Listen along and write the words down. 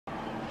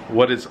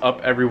What is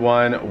up,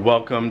 everyone?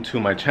 Welcome to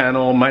my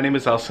channel. My name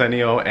is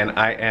Alsenio and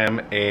I am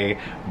a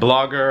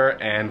blogger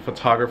and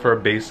photographer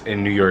based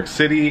in New York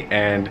City,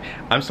 and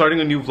I'm starting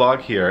a new vlog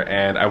here,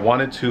 and I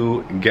wanted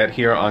to get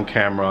here on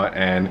camera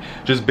and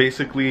just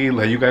basically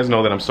let you guys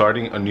know that I'm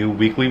starting a new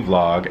weekly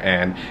vlog.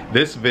 And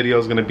this video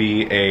is going to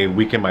be a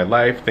week in my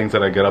life, things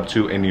that I get up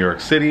to in New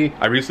York City.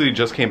 I recently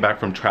just came back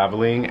from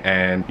traveling,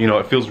 and you know,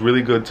 it feels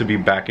really good to be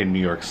back in New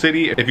York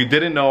City. If you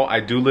didn't know,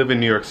 I do live in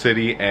New York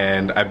City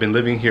and I've been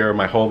living here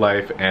my whole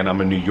life, and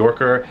I'm a New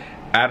Yorker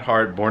at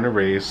heart, born and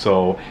raised.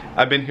 So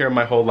I've been here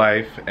my whole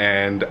life,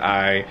 and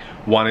I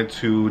wanted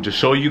to just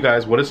show you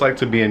guys what it's like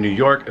to be in New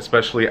York,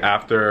 especially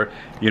after,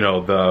 you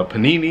know, the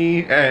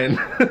panini and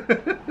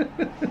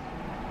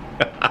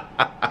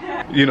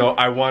you know,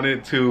 I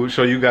wanted to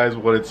show you guys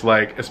what it's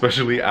like,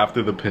 especially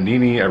after the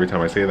panini. Every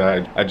time I say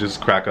that, I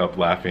just crack up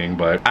laughing.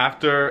 But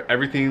after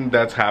everything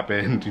that's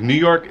happened, New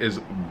York is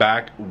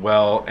back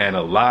well and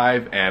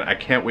alive, and I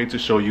can't wait to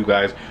show you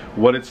guys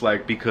what it's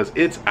like because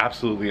it's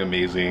absolutely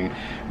amazing.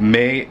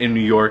 May in New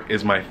York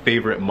is my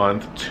favorite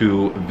month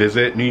to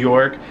visit New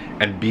York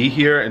and be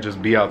here and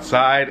just be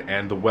outside,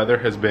 and the weather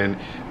has been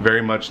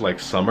very much like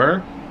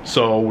summer.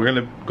 So we're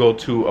gonna go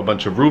to a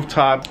bunch of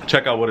rooftops,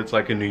 check out what it's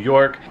like in New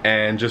York,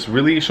 and just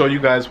really show you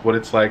guys what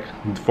it's like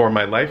for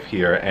my life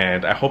here.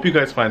 And I hope you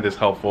guys find this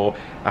helpful.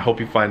 I hope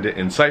you find it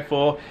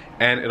insightful,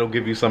 and it'll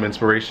give you some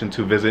inspiration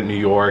to visit New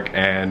York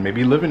and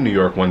maybe live in New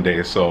York one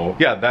day. So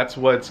yeah, that's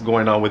what's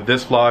going on with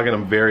this vlog, and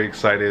I'm very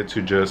excited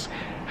to just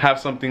have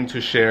something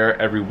to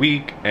share every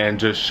week and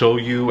just show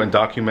you and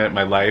document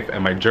my life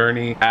and my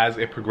journey as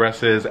it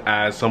progresses,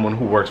 as someone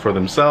who works for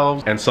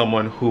themselves and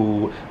someone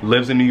who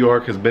lives in New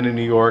York, has been in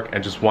New York,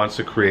 and just wants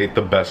to create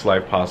the best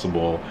life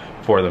possible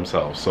for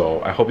themselves.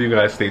 So I hope you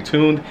guys stay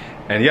tuned,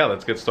 and yeah,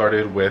 let's get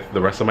started with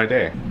the rest of my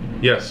day.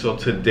 Yes, so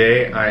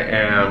today I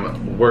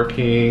am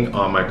working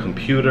on my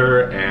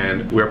computer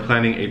and we're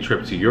planning a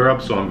trip to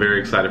Europe, so I'm very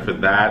excited for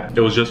that.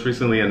 It was just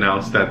recently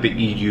announced that the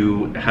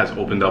EU has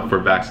opened up for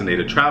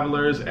vaccinated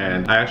travelers,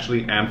 and I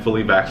actually am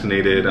fully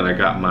vaccinated, and I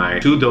got my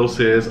 2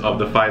 doses of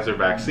the Pfizer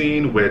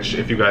vaccine, which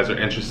if you guys are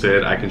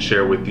interested, I can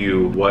share with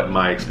you what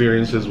my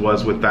experiences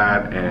was with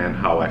that and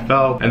how I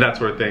felt and that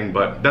sort of thing,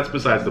 but that's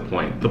besides the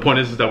point. The point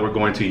is that we're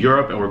going to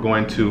Europe, and we're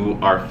going to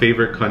our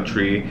favorite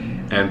country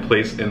and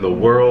place in the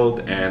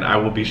world, and I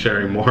will be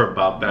sharing more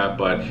about that.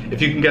 But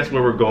if you can guess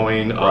where we're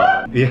going,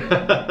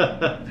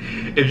 yeah,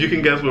 if you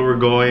can guess where we're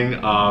going,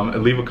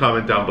 leave a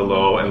comment down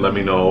below and let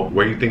me know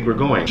where you think we're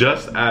going.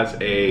 Just as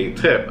a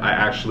tip, I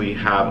actually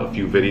have a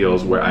few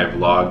videos where I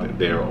vlogged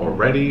there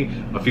already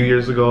a few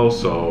years ago,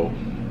 so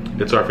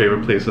it's our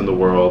favorite place in the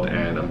world,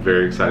 and I'm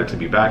very excited to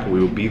be back. And we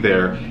will be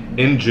there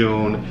in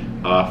June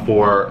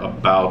for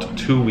about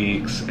 2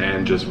 weeks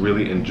and just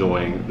really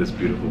enjoying this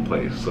beautiful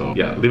place. So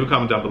yeah, leave a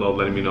comment down below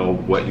letting me know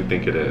what you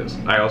think it is.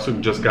 I also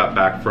just got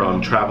back from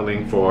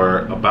traveling for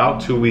about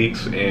 2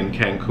 weeks in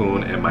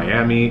Cancun and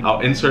Miami.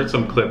 I'll insert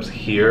some clips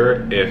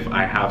here if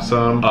I have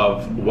some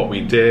of what we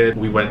did.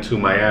 We went to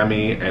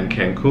Miami and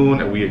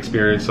Cancun, and we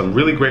experienced some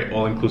really great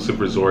all-inclusive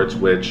resorts,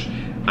 which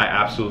I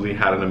absolutely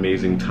had an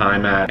amazing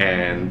time at.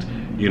 And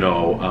you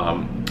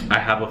know, I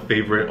have a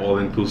favorite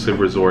all-inclusive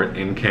resort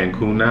in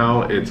Cancun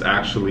now. It's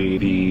actually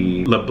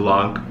the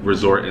Blanc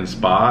resort and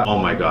spa. Oh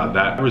my god,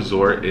 that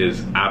resort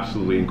is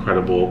absolutely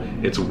incredible.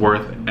 It's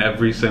worth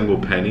every single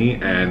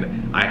penny,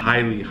 and I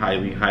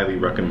highly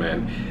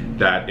recommend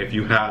that if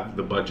you have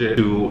the budget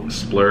to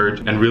splurge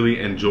and really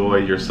enjoy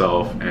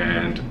yourself,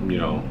 and you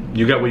know,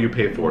 you get what you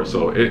pay for.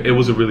 So it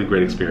was a really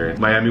great experience.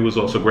 Miami was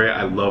also great.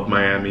 I love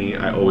Miami.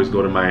 I always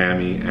go to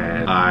Miami,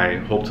 and I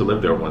hope to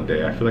live there one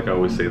day. I feel like I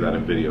always say that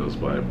in videos,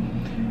 but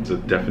it's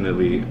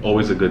definitely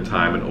always a good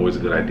time and always a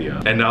good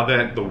idea. And now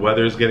that the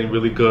weather is getting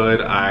really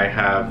good, I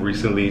have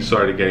recently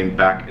started getting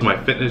back into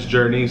my fitness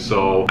journey.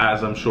 So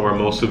as I'm sure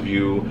most of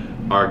you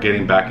are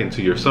getting back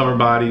into your summer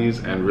bodies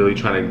and really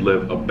trying to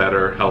live a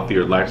better,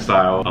 healthier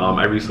lifestyle.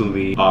 I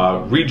recently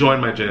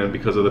rejoined my gym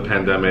because of the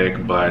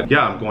pandemic, but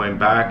yeah, I'm going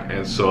back,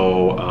 and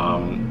so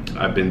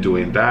I've been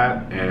doing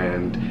that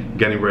and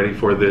getting ready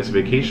for this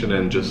vacation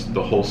and just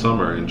the whole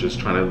summer, and just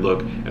trying to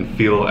look and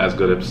feel as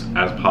good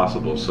as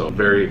possible. So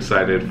very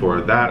excited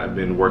for that. I've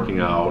been working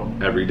out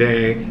every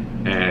day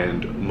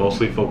and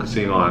mostly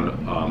focusing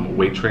on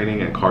weight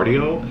training and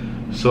cardio.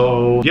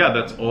 So yeah,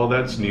 that's all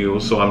that's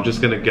new. So I'm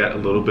just gonna get a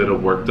little bit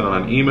of work done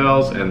on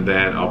emails, and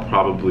then I'll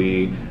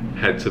probably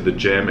head to the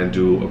gym and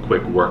do a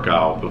quick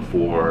workout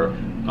before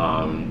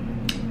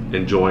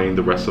enjoying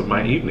the rest of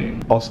my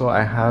evening. Also,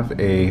 I have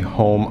a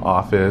home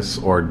office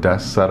or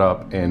desk set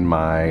up in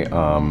my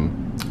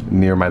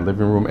near my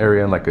living room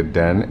area, like a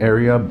den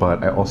area,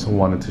 but I also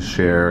wanted to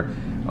share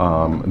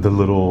the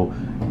little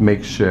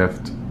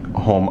makeshift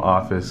home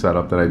office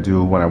setup that I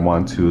do when I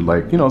want to,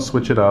 like, you know,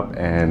 switch it up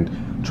and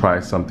try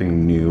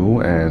something new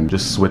and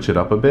just switch it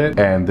up a bit.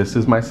 And this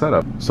is my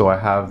setup. So I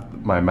have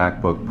my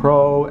MacBook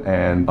Pro,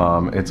 and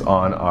it's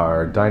on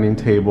our dining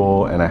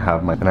table, and I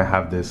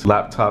have this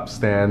laptop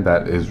stand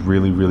that is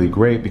really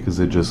great because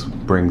it just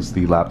brings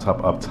the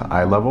laptop up to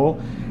eye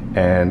level.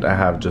 and I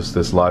have just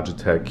this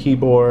Logitech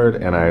keyboard,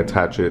 and I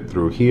attach it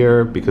through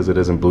here because it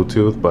isn't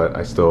Bluetooth, but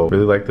I still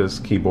really like this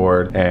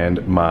keyboard,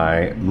 and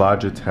my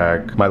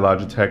Logitech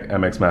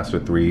MX Master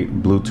 3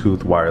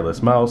 Bluetooth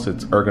wireless mouse.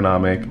 It's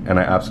ergonomic and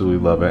I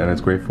absolutely love it, and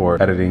it's great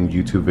for editing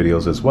YouTube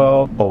videos as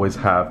well. Always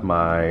have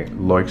my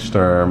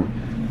Longchamp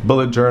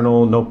bullet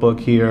journal notebook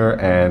here,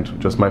 and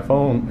just my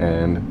phone,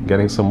 and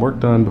getting some work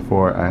done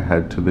before I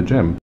head to the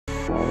gym.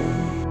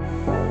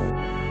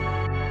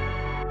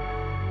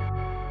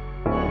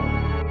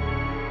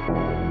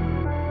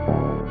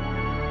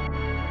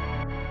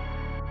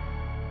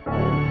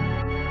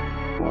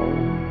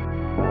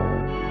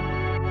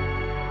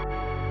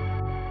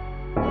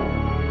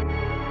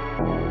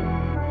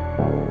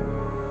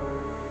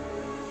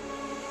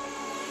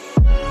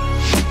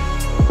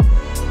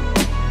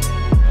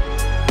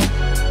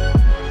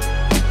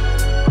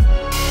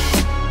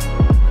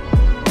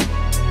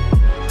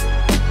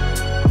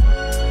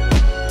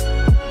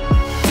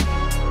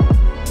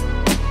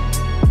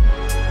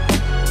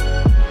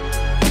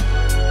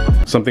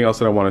 Something else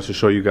that I wanted to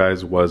show you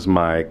guys was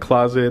my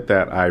closet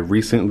that I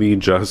recently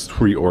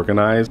just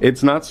reorganized.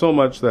 It's not so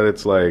much that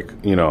it's like,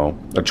 you know,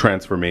 a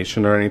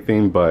transformation or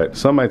anything, but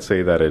some might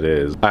say that it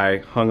is. I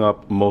hung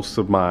up most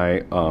of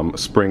my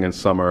spring and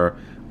summer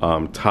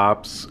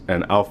tops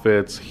and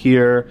outfits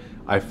here.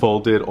 I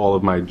folded all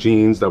of my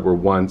jeans that were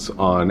once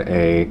on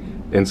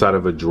inside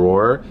of a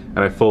drawer, and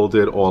I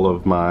folded all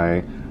of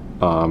my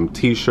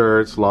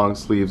t-shirts, long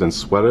sleeves, and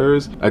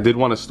sweaters. I did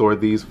want to store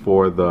these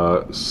for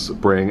the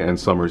spring and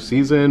summer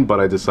season, but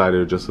I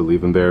decided just to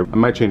leave them there. I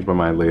might change my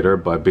mind later,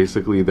 but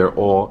basically they're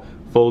all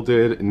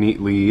folded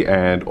neatly,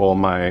 and all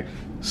my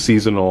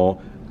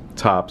seasonal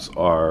tops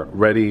are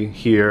ready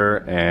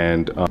here.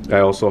 And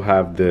I also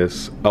have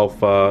this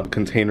Alpha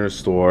container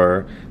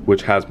store,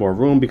 which has more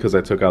room because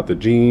I took out the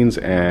jeans,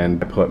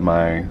 and I put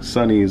my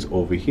sunnies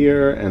over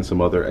here and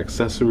some other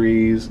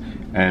accessories,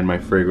 and my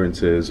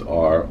fragrances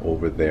are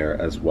over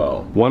there as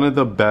well. One of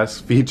the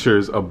best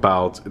features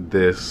about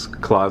this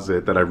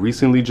closet that I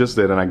recently just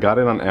did, and I got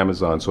it on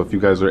Amazon, so if you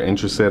guys are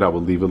interested, I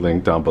will leave a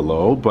link down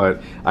below,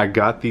 but I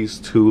got these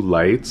two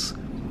lights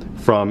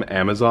from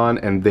Amazon,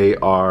 and they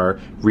are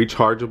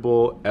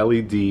rechargeable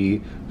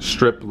LED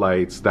strip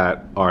lights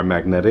that are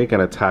magnetic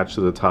and attached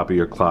to the top of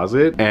your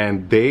closet,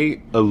 and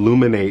they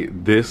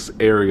illuminate this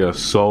area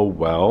so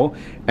well,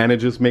 and it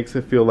just makes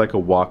it feel like a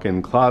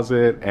walk-in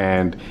closet.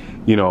 And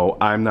you know,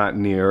 I'm not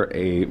near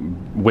a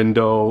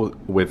window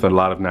with a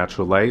lot of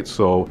natural light,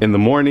 so in the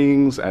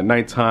mornings, at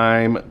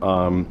nighttime,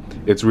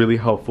 it's really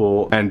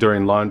helpful, and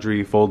during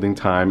laundry folding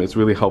time, it's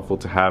really helpful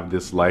to have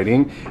this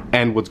lighting.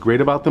 And what's great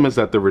about them is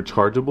that they're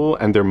rechargeable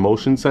and they're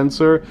motion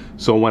sensor,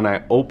 so when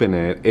I open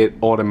it, it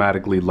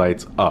automatically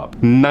lights up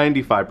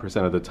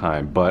 95% of the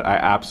time. But I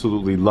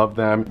absolutely love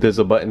them. There's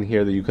a button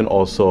here that you can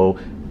also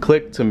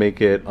click to make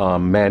it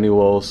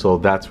manual, so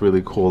that's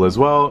really cool as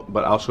well.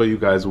 But I'll show you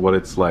guys what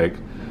it's like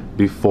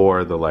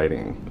before the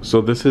lighting.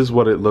 So this is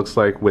what it looks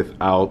like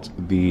without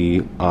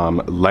the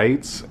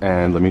lights,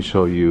 and let me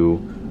show you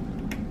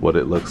what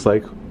it looks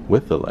like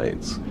with the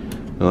lights.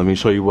 And let me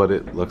show you what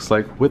it looks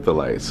like with the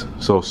lights.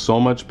 So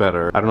much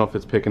better. I don't know if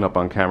it's picking up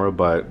on camera,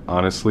 but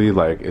honestly,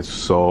 like, it's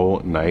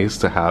so nice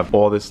to have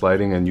all this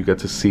lighting, and you get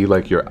to see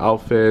like your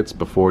outfits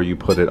before you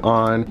put it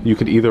on. You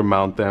could either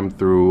mount them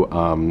through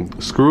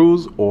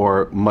screws,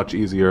 or much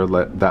easier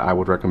that I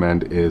would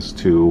recommend is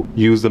to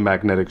use the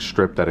magnetic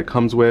strip that it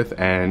comes with,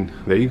 and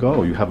there you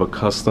go. You have a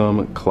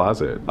custom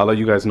closet. I'll let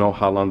you guys know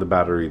how long the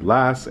battery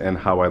lasts and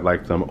how I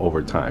like them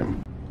over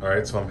time. All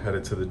right, so I'm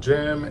headed to the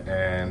gym,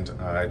 and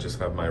I just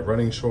have my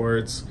running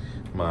shorts,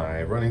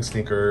 my running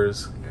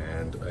sneakers,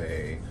 and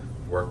a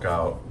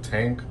workout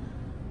tank.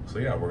 So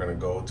yeah, we're gonna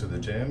go to the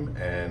gym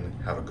and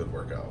have a good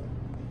workout.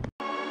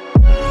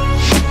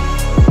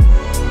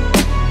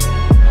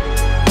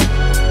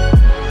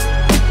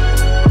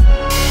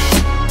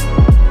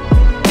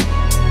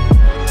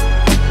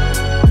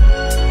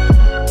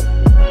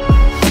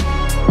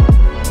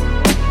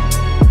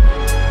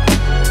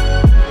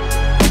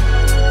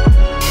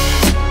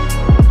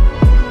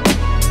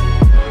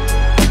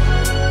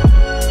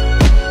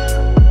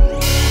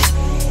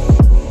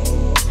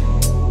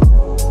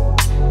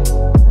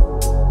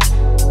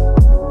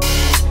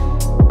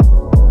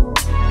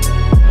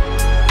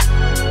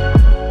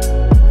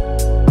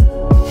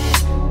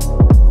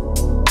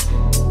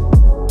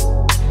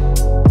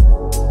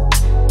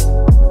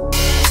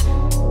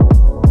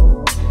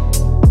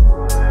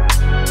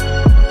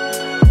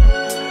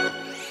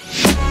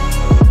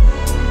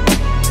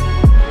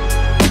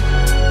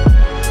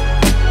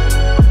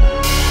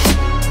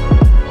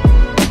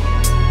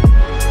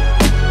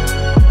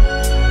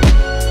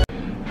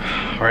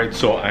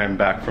 So I am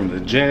back from the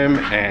gym,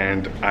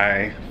 and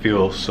I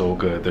feel so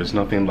good. There's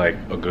nothing like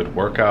a good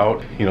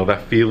workout. You know,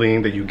 that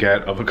feeling that you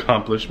get of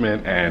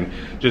accomplishment, and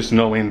just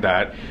knowing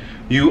that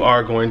you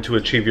are going to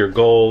achieve your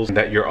goals,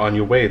 that you're on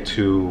your way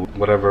to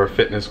whatever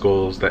fitness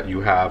goals that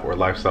you have, or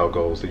lifestyle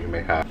goals that you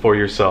may have for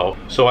yourself.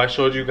 So I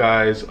showed you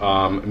guys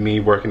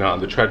me working out on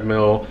the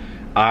treadmill.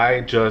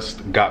 I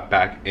just got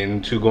back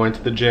into going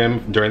to the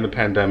gym during the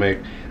pandemic.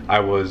 I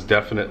was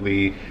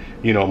definitely,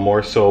 you know,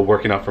 more so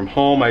working out from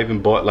home. I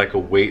even bought like a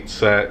weight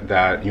set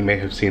that you may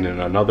have seen in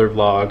another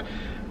vlog.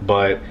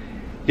 But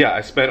yeah,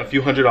 I spent a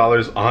few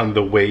 $100s on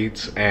the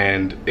weights,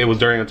 and it was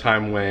during a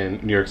time when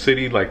New York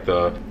City, like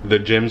the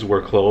gyms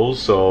were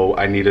closed, so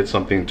I needed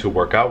something to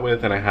work out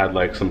with, and I had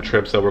like some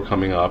trips that were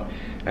coming up,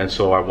 and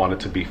so I wanted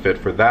to be fit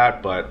for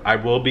that. But I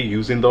will be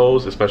using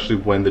those, especially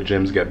when the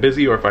gyms get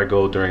busy, or if I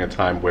go during a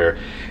time where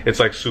it's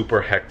like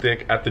super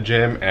hectic at the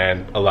gym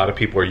and a lot of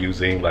people are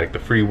using like the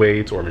free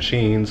weights or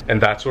machines and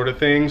that sort of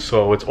thing.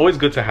 So it's always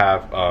good to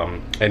have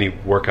any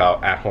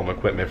workout at home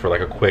equipment for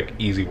like a quick,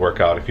 easy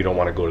workout if you don't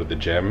want to go to the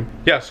gym.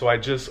 Yeah, so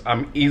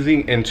I'm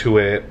easing into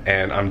it,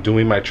 and I'm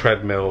doing my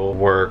treadmill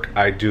work.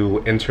 I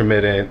do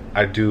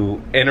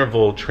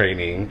interval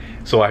training.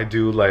 So I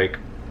do like,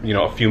 you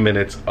know, a few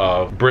minutes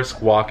of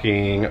brisk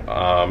walking,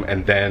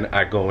 and then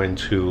I go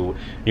into,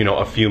 you know,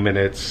 a few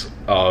minutes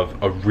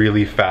of a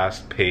really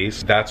fast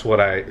pace. That's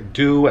what I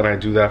do, and I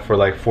do that for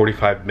like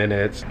 45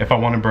 minutes. If I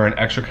want to burn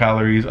extra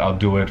calories, I'll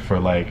do it for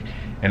like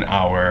an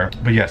hour.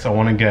 But yes, I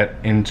want to get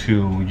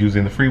into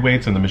using the free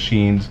weights and the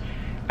machines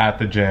at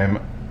the gym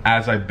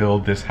as I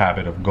build this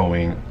habit of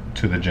going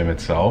to the gym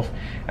itself.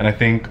 And I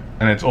think,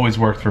 and it's always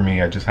worked for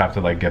me, I just have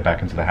to like get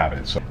back into the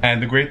habit. So,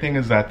 and the great thing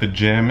is that the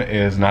gym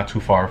is not too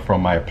far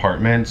from my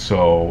apartment,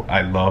 so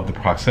I love the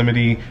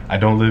proximity. I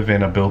don't live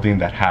in a building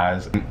that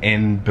has an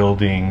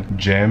in-building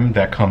gym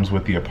that comes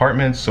with the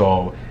apartment,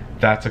 so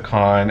that's a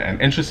con. And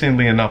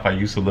interestingly enough, I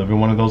used to live in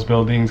one of those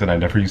buildings and I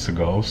never used to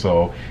go,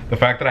 so the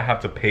fact that I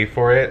have to pay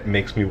for it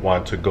makes me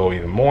want to go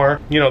even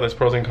more. You know, there's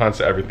pros and cons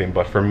to everything,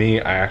 but for me,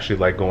 I actually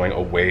like going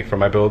away from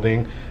my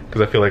building because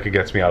I feel like it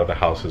gets me out of the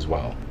house as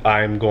well.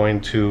 I'm going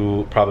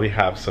to probably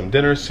have some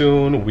dinner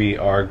soon. We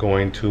are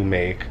going to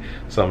make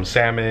some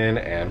salmon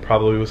and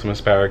probably with some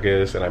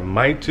asparagus, and I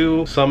might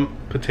do some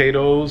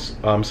potatoes,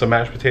 some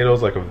mashed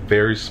potatoes, like a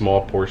very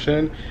small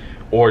portion,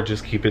 or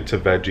just keep it to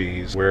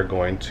veggies. We're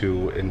going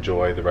to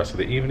enjoy the rest of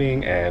the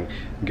evening and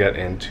get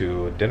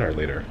into dinner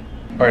later.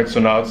 All right, so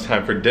now it's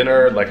time for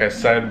dinner. Like I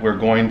said, we're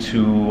going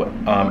to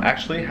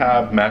actually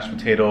have mashed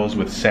potatoes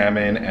with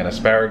salmon and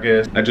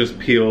asparagus. I just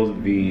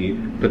peeled the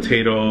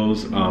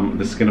potatoes,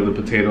 the skin of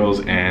the potatoes,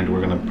 and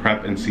we're gonna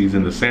prep and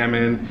season the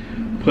salmon,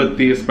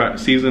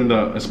 season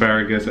the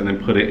asparagus, and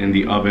then put it in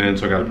the oven.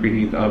 So I gotta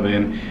preheat the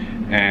oven.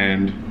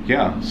 And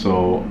yeah,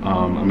 so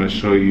I'm gonna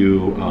show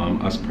you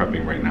us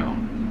prepping right now.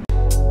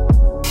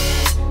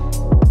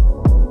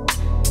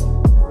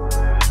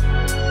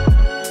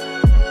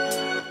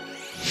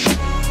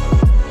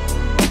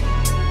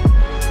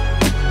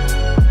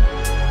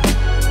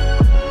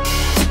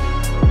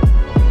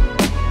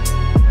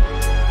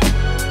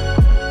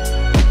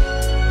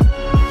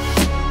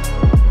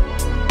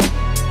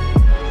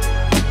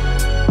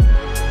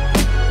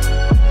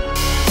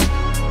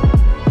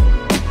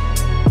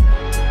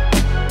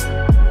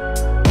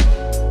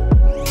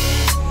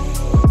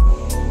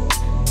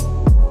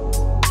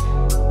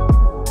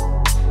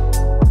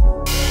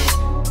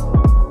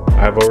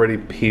 I've already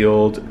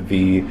peeled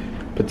the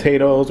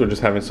potatoes. We're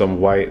just having some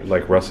white,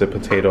 like russet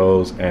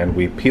potatoes, and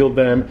we peeled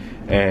them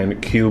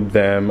and cubed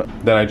them.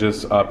 Then I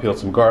just peeled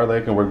some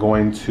garlic, and we're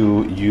going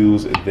to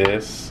use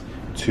this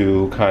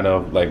to kind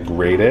of like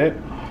grate it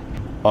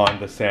on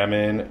the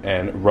salmon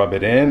and rub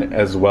it in,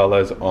 as well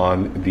as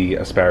on the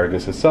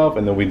asparagus itself.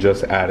 And then we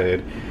just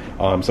added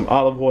some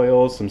olive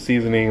oil, some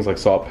seasonings like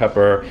salt,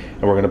 pepper,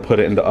 and we're gonna put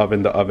it in the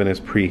oven. The oven is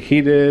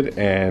preheated,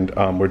 and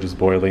we're just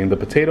boiling the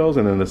potatoes,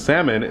 and then the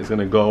salmon is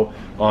gonna go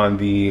on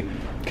the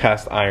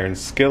cast iron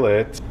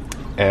skillet.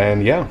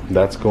 And yeah,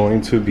 that's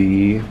going to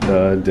be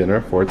the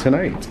dinner for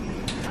tonight.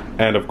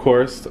 And of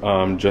course,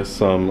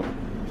 just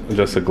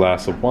a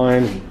glass of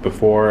wine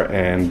before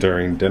and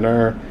during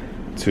dinner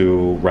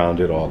to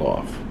round it all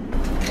off.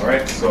 All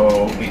right,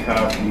 so we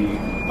have the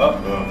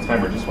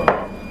timer just went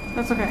off.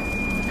 That's okay.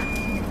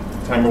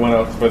 Timer went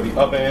out for the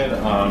oven,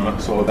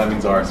 so that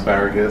means our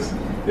asparagus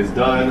is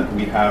done.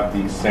 We have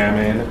the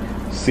salmon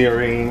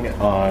searing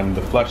on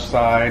the flesh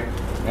side,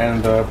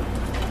 and the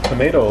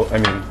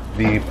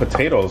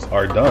potatoes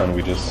are done.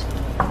 We just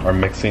are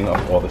mixing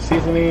up all the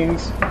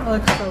seasonings. That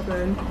looks so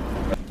good.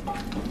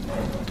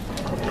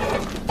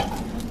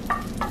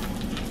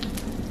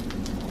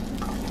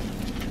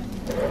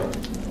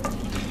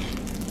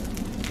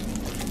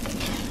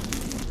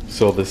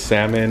 So the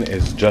salmon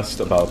is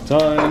just about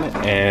done,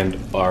 and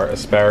our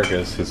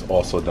asparagus is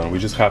also done. We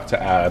just have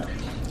to add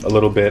a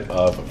little bit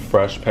of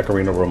fresh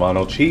Pecorino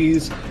Romano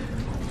cheese,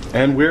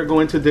 and we're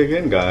going to dig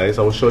in, guys.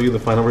 I will show you the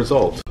final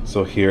result.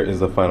 So here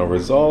is the final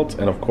result,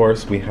 and of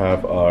course we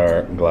have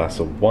our glass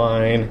of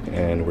wine,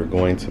 and we're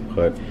going to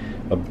put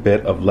a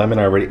bit of lemon.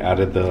 I already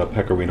added the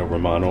Pecorino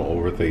Romano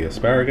over the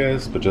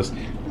asparagus, but just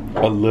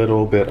a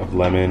little bit of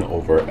lemon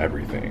over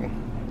everything.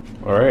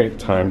 All right,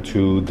 time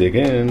to dig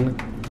in.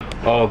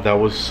 Oh, that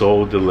was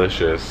so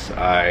delicious.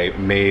 I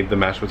made the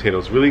mashed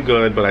potatoes really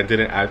good, but I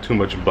didn't add too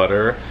much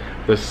butter.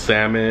 The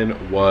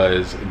salmon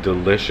was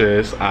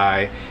delicious.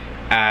 I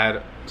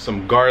add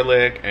some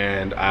garlic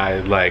and I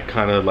like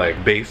kind of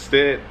like baste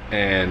it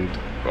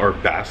or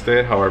baste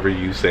it, however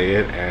you say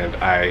it, and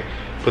I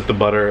put the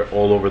butter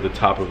all over the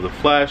top of the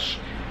flesh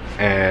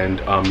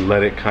and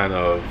let it kind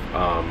of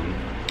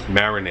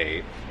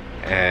marinate.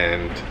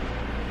 And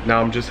now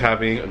I'm just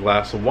having a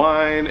glass of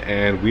wine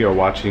and we are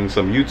watching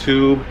some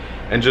YouTube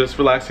and just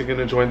relaxing and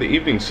enjoying the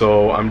evening.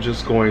 So I'm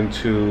just going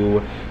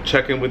to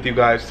check in with you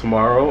guys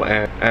tomorrow,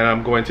 and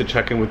I'm going to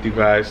check in with you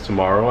guys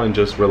tomorrow and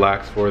just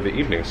relax for the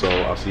evening. So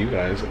I'll see you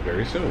guys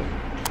very soon.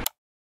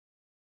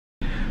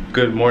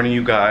 Good morning,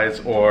 you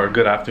guys, or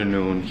good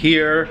afternoon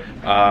here.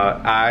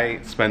 I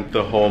spent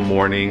the whole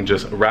morning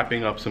just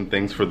wrapping up some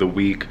things for the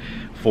week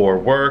for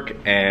work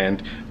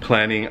and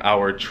planning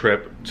our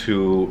trip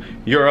to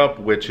Europe,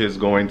 which is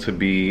going to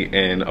be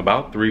in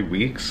about 3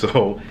 weeks.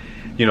 So,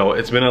 you know,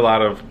 it's been a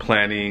lot of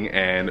planning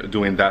and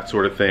doing that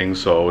sort of thing.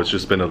 So it's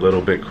just been a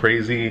little bit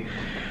crazy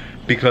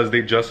because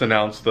they just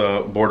announced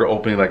the border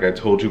opening, like I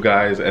told you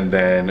guys, and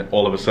then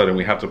all of a sudden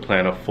we have to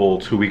plan a full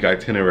 2-week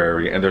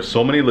itinerary, and there's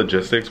so many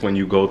logistics when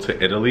you go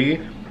to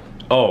Italy.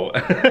 Oh,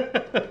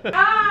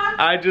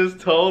 I just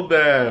told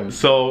them.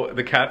 So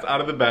the cat's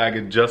out of the bag,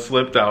 it just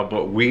slipped out,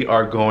 but we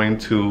are going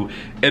to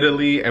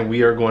Italy and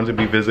we are going to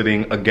be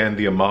visiting again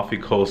the Amalfi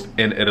Coast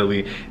in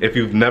Italy. If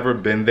you've never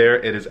been there,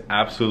 it is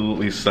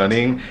absolutely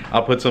stunning.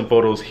 I'll put some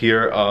photos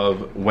here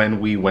of when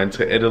we went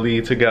to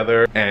Italy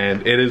together,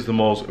 and it is the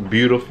most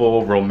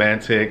beautiful,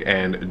 romantic,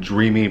 and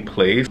dreamy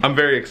place. I'm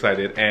very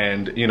excited,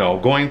 and you know,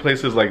 going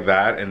places like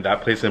that, and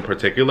that place in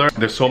particular,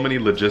 there's so many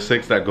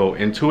logistics that go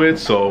into it,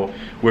 so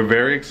we're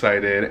very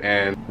excited,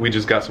 and we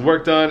just got some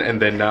work done,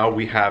 and then now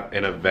we have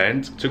an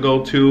event to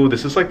go to.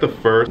 This is like the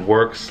first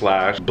work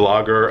slash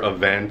blogger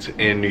event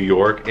in New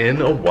York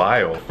in a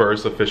while.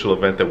 First official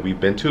event that we've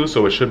been to,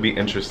 so it should be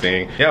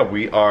interesting. Yeah,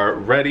 we are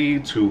ready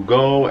to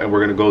go, and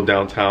we're gonna go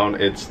downtown.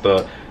 It's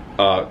the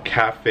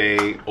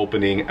cafe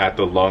opening at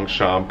the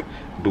Longchamp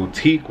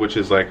boutique, which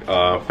is like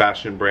a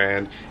fashion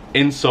brand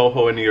in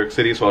Soho in New York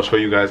City. So I'll show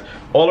you guys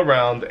all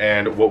around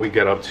and what we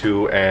get up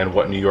to and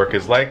what New York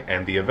is like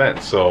and the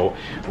event. So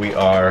we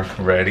are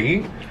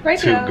ready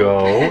to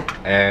go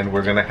and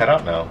we're gonna head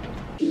out now.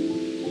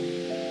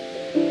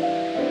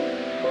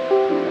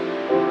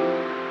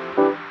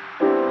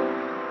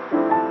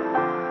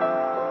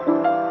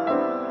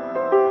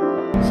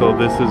 So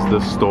this is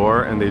the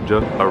store, and they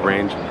just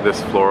arranged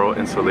this floral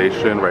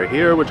installation right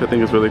here, which I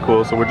think is really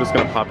cool. So we're just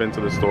gonna pop into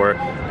the store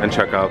and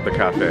check out the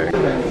cafe.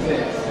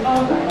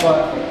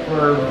 But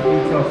for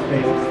retail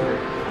space, it's 3.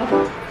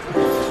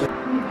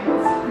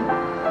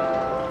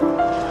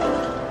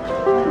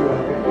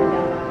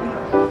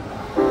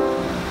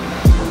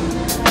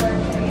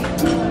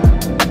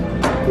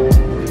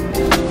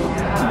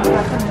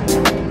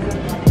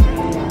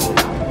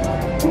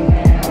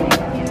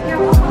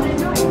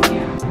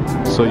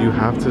 So you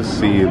have to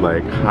see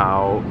like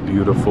how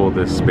beautiful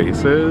this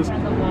space is.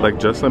 Like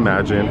just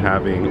imagine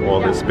having all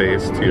this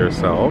space to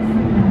yourself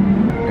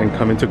and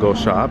coming to go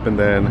shop, and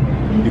then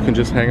you can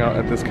just hang out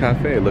at this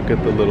cafe. Look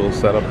at the little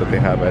setup that they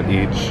have at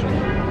each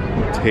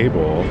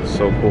table.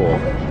 So cool.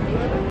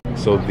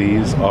 So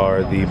these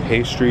are the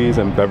pastries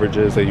and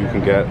beverages that you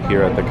can get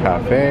here at the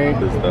cafe.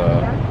 This is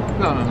the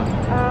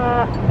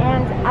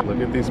look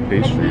at these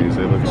pastries,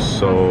 they look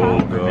so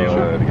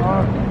good.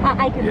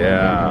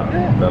 Yeah,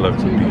 that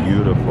looks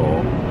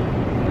beautiful.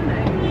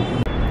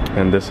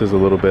 And this is a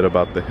little bit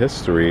about the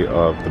history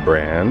of the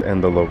brand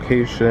and the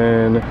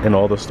location and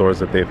all the stores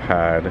that they've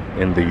had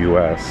in the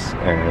US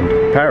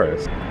and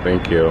Paris.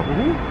 Thank you.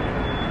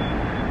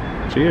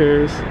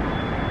 Cheers.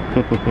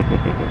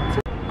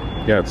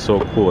 Yeah, it's so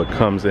cool. It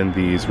comes in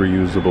these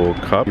reusable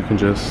cups. You can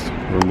just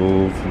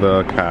remove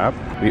the cap.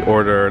 We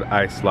ordered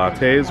iced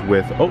lattes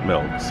with oat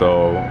milk,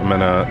 so I'm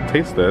gonna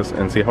taste this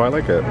and see how I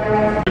like it.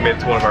 We made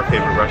it to one of our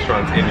favorite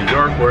restaurants in New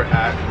York. We're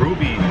at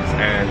Ruby's,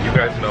 and you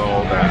guys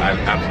know that I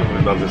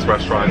absolutely love this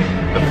restaurant.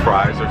 The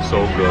fries are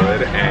so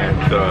good, and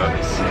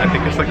I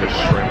think it's like a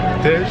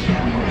shrimp dish.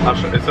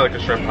 It's like a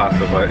shrimp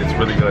pasta, but it's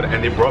really good.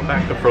 And they brought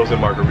back the frozen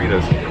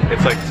margaritas.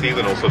 It's like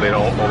seasonal, so they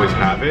don't always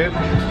have it.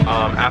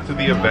 After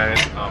the event,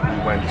 we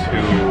went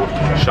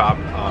to shop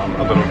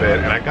a little bit,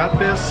 and I got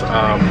this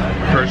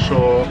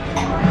Herschel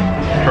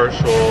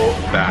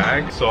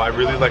bag. So I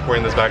really like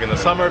wearing this bag in the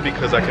summer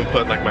because I can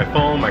put like my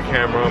phone, my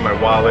camera, my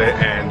wallet,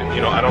 and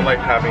you know, I don't like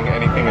having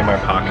anything in my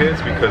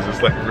pockets because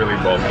it's like really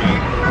bulky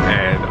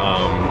and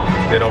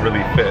they don't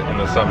really fit in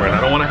the summer, and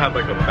I don't want to have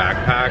like a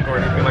backpack or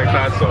anything like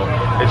that, so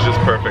it's just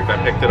perfect. I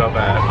picked it up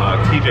at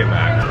TJ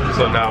Maxx.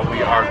 So now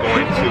we are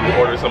going to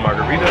order some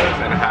margaritas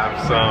and have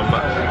some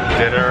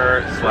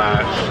dinner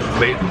slash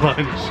late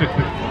lunch.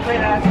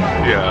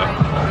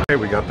 Yeah. Okay,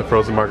 we got the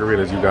frozen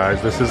margaritas, you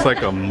guys. This is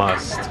like a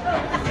must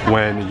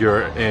when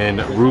you're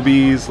in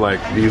Ruby's. Like,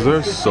 these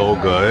are so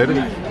good,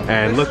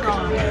 and look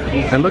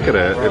at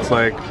it. It's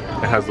like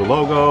it has the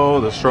logo,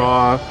 the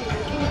straw,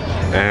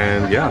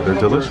 and yeah, they're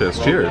delicious.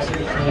 Cheers.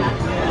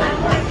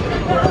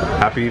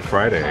 Happy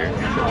Friday.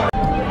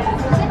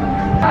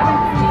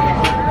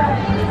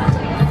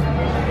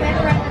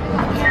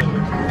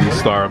 The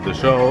star of the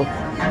show,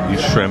 the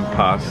shrimp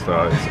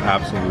pasta is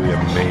absolutely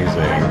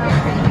amazing.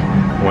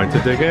 I went to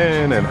dig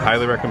in and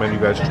highly recommend you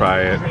guys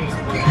try it.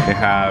 They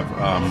have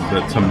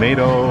the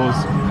tomatoes,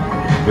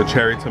 the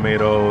cherry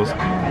tomatoes,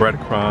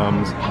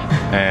 breadcrumbs,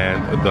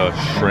 and the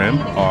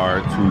shrimp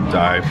are to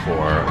die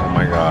for. Oh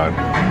my god.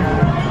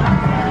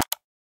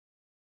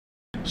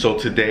 So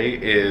today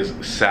is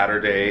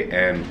Saturday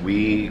and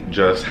we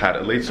just had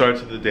a late start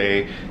to the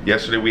day.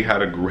 Yesterday we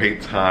had a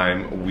great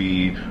time.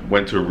 We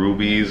went to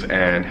Ruby's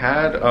and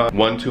had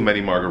one too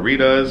many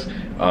margaritas.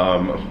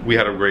 We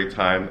had a great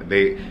time.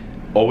 They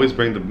always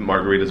bring the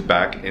margaritas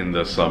back in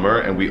the summer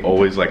and we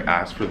always like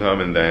ask for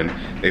them and then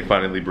they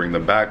finally bring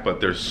them back,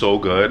 but they're so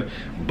good.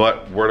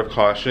 But word of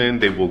caution,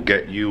 they will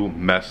get you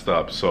messed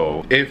up.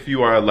 So if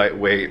you are a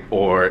lightweight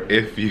or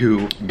if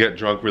you get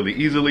drunk really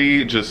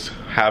easily, just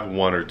have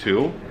one or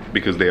two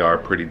because they are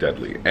pretty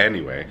deadly.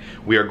 Anyway,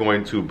 we are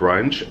going to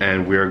brunch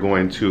and we are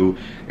going to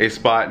a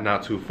spot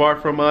not too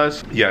far from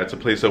us. Yeah, it's a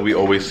place that we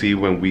always see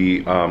when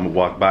we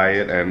walk by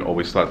it and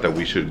always thought that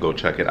we should go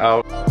check it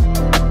out.